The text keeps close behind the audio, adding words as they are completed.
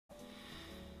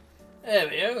There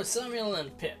we go, Samuel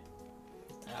and Pip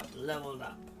have leveled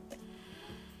up.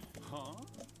 Huh?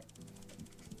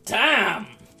 Damn!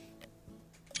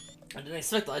 I didn't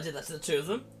expect that I did that to the two of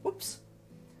them. Whoops.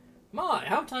 My,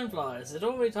 how time flies. Is it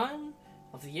already time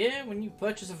of the year when you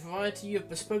purchase a variety of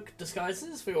bespoke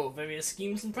disguises for your various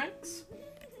schemes and pranks?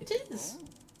 It is.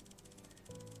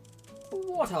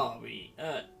 What are we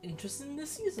interested in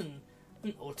this season?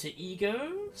 An alter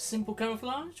ego, simple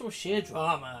camouflage, or sheer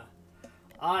drama?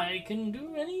 I can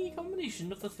do any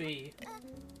combination of the three.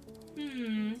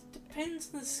 It depends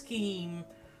on the scheme.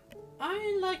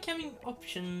 I like having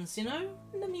options, you know?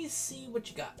 Let me see what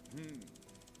you got.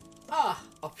 Ah,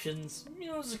 options.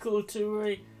 Music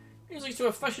to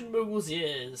a fashion mogul's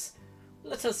ears.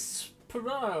 Let us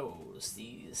peruse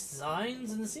these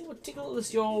designs and see what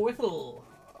tickles your whipple.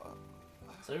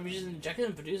 So Vision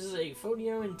Jacket produces a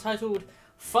folio entitled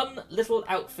 "Fun Little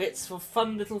Outfits for a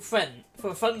Fun Little Friend,"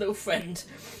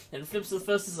 and flips to the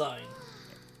first design.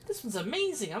 This one's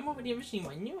amazing. I'm already envisioning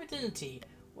my new identity.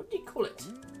 What do you call it?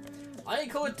 I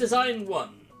call it Design 1,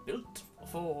 built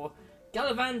for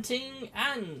gallivanting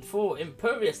and for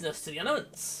imperviousness to the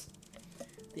elements.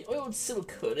 The oiled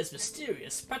silk hood is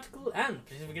mysterious, practical, and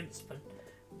protective against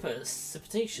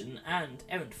precipitation and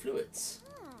errant fluids.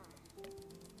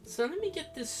 So let me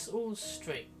get this all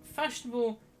straight.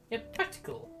 Fashionable, yet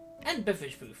practical, and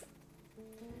beverage proof.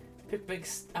 Pip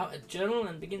breaks out a journal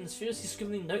and begins furiously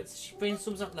scribbling notes as she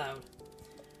brainstorms out loud.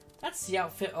 That's the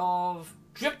outfit of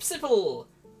Drip Sipple,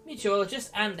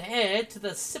 meteorologist and heir to the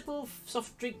Sipple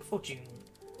soft drink fortune.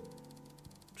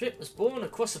 Drip was born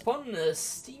across a pond in a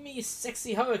steamy,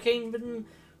 sexy hurricane-ridden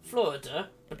Florida,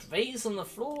 but raised on the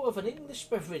floor of an English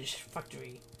beverage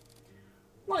factory.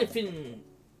 Life in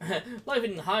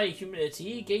high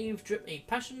humidity gave Drip a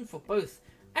passion for both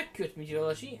accurate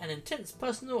meteorology and intense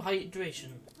personal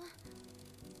hydration.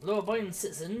 Law-abiding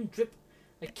citizen, Drip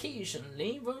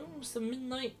occasionally roams the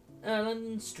midnight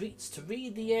London streets to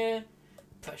read the air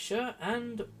pressure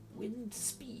and wind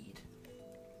speed.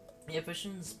 Air pressure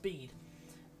and speed.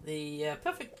 The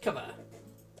perfect cover.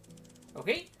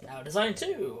 Okay, now design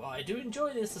 2. I do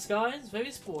enjoy this disguise, very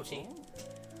sporty.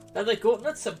 Leather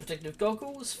gauntlets and protective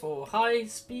goggles for high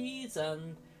speeds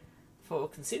and for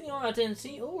concealing our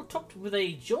identity, all topped with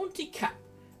a jaunty cap.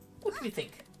 What do we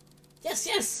think? Yes,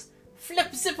 yes!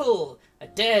 Flip Zipple! A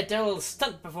daredevil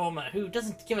stunt performer who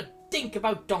doesn't give a dink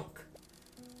about donk.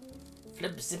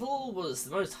 Flip Zipple was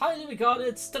the most highly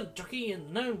regarded stunt jockey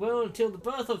in the known world until the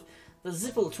birth of the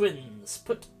Zipple twins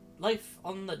put life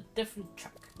on the different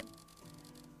track.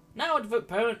 Now a devout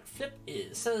parent, Flip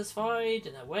is satisfied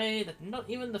in a way that not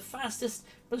even the fastest,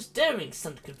 most daring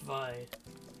stunt could provide.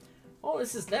 All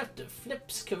this is left of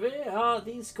Flip's career are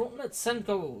these gauntlets and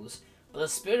goggles, but the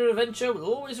spirit of adventure will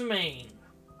always remain.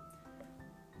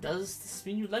 Does this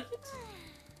mean you like it?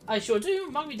 I sure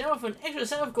do. Mark me down for an extra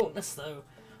set of gauntlets, though.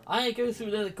 I go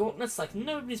through leather gauntlets like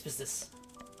nobody's business.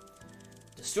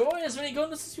 Destroy as many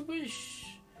gauntlets as you wish.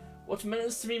 What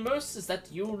matters to me most is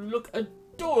that you look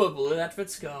adorable in that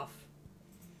red scarf.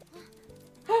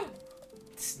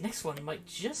 This next one might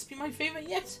just be my favourite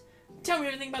yet. Tell me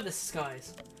everything about this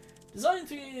disguise. Design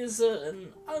 3 is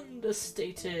an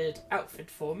understated outfit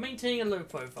for maintaining a low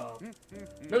profile.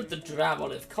 Note the drab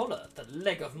olive collar, the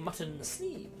leg of mutton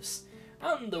sleeves,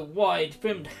 and the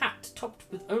wide-brimmed hat topped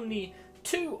with only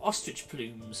 2 ostrich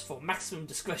plumes for maximum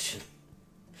discretion.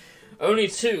 Only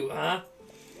 2, huh?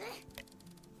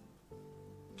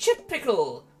 Chip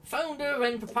Pickle, founder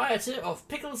and proprietor of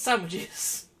Pickle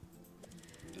Sandwiches.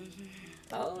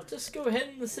 I'll just go ahead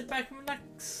and sit back and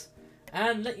relax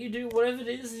and let you do whatever it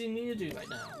is you need to do right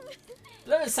now.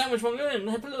 Below sandwichmonger in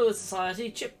the Pillow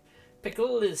Society, Chip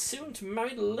Pickle is soon to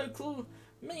marry the local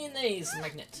mayonnaise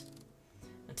magnate.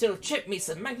 Until Chip meets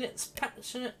the magnate's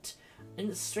passionate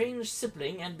and strange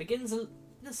sibling and begins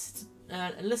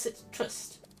illicit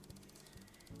trust.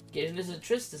 Getting illicit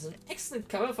trust is an excellent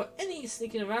cover for any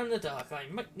sneaking around in the dark I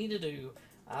might need to do.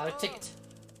 I'll take it.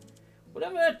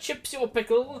 Whatever chips your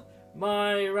pickle,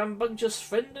 my rambunctious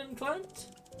friend and client.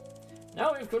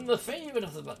 Now we've come to the favourite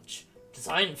of the bunch,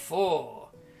 Design 4.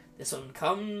 This one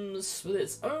comes with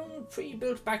its own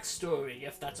pre-built backstory,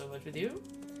 if that's alright with you.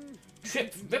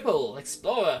 Trip Ripple,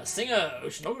 explorer, singer,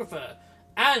 oceanographer,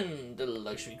 and a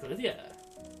luxury clothier.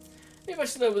 A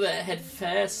vessel over their head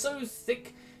fair so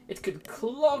thick it could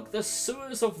clog the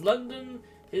sewers of London,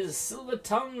 his silver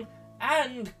tongue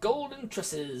and golden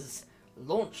tresses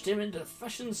launched him into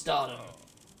fashion stardom.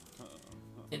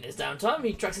 In his downtime,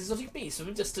 he tracks exotic beasts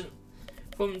from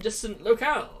distant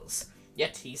locales,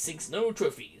 yet he seeks no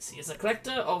trophies. He is a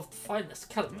collector of finest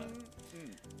caliber.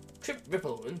 Trip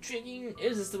Ripple, intriguing,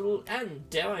 irresistible, and,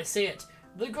 dare I say it,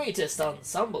 The greatest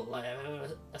ensemble I have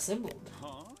ever assembled.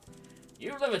 Huh?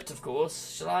 You love it, of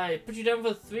course. Shall I put you down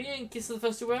for 3 in case of the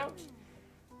first 2 out?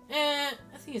 I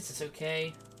think it's just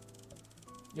okay.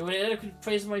 Your inadequate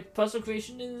praise of my personal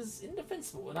creation is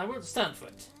indefensible, and I won't stand for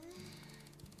it.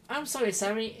 I'm sorry,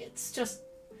 Sammy. It's just...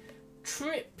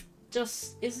 Trip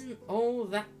just isn't all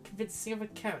that convincing of a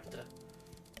character.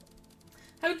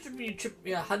 How did you trip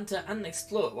be a hunter and an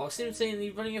explorer while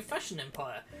simultaneously running a fashion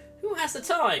empire? Who has the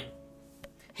time?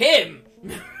 Him!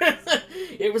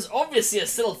 It was obviously a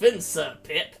sylphin, Sir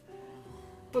Pip.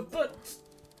 But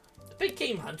a big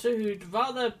game hunter who'd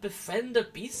rather befriend a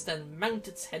beast than mount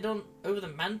its head on over the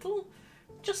mantle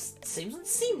just seems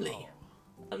unseemly.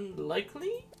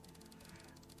 Unlikely?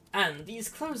 And these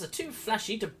clothes are too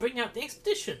flashy to bring out the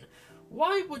expedition.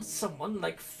 Why would someone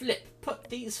like Flip put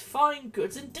these fine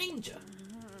goods in danger?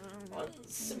 One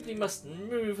simply must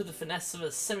move with the finesse of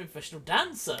a semi-professional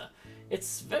dancer.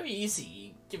 It's very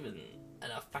easy, given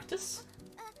enough practice.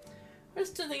 I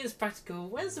just don't think it's practical.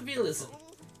 Where's the realism?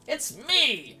 It's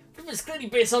me! Flip is clearly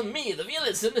based on me. The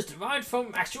realism is derived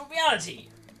from actual reality.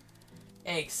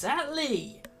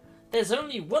 Exactly! There's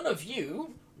only one of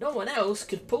you. No one else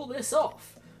could pull this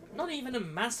off. Not even a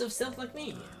massive self like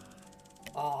me.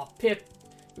 Aw, Pip,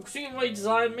 your extreme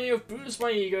design may have bruised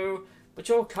my ego, but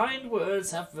your kind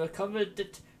words have recovered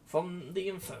it from the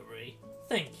infirmary.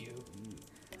 Thank you.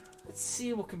 Let's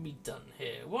see what can be done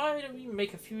here. Why don't we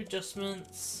make a few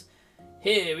adjustments?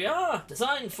 Here we are,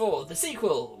 Design 4, the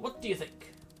sequel. What do you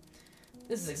think?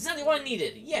 This is exactly what I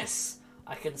needed. Yes,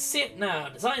 I can see it now.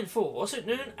 Design 4, also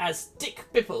known as Dick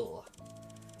Bipple.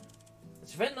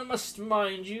 As a friend, I must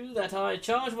remind you that I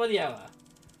charge by the hour.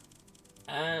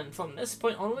 And from this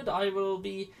point onward, I will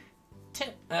be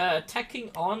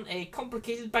tacking on a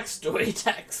complicated backstory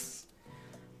tax.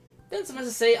 Then suffice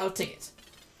to say, I'll take it.